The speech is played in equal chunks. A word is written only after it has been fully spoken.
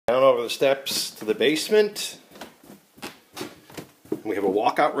over the steps to the basement. We have a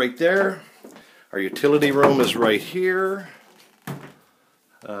walkout right there. Our utility room is right here.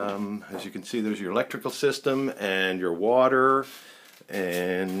 As you can see, there's your electrical system and your water.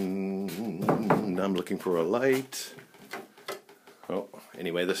 And I'm looking for a light. Oh,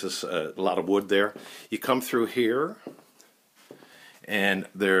 anyway, this is a lot of wood there. You come through here, and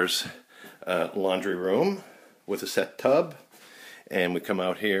there's a laundry room with a set tub. And we come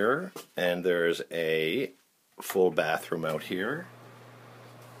out here, and there's a full bathroom out here.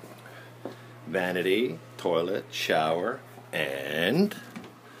 Vanity, toilet, shower, and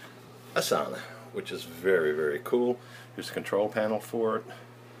a sauna, which is very, very cool. Here's the control panel for it,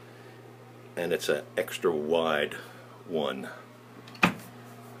 and it's an extra wide one.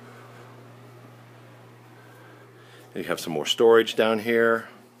 You have some more storage down here.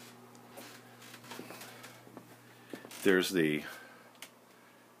 There's the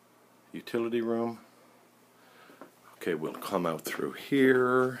utility room. Okay, we'll come out through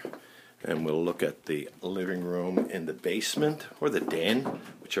here and we'll look at the living room in the basement, or the den,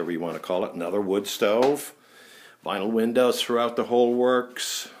 whichever you want to call it. Another wood stove. Vinyl windows throughout the whole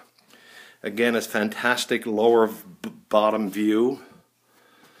works. Again, a fantastic lower bottom view.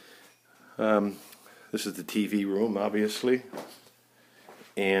 This is the TV room, obviously.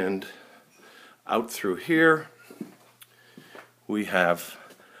 And out through here, we have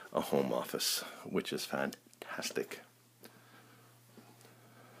a home office, which is fantastic.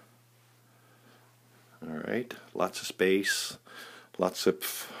 Alright, lots of space, lots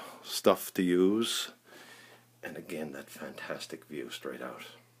of stuff to use. And again, that fantastic view straight out.